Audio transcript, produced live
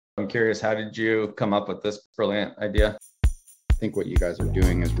curious, how did you come up with this brilliant idea? I think what you guys are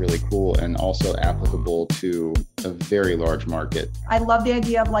doing is really cool and also applicable to a very large market. I love the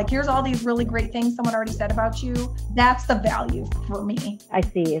idea of like, here's all these really great things someone already said about you. That's the value for me. I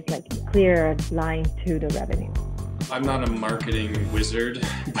see it's like clear line to the revenue. I'm not a marketing wizard,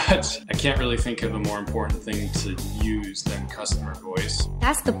 but I can't really think of a more important thing to use than customer voice.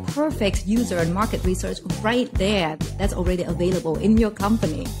 That's the perfect user and market research right there that's already available in your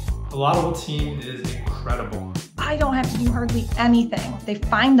company. The Laudable team is incredible. I don't have to do hardly anything. They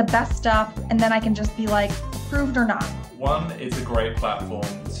find the best stuff, and then I can just be like, approved or not. One, it's a great platform.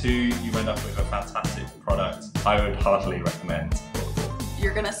 Two, you end up with a fantastic product. I would heartily recommend.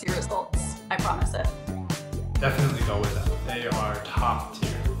 You're gonna see results, I promise it. Definitely go with them. They are top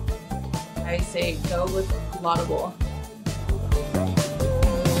tier. I say go with Laudable.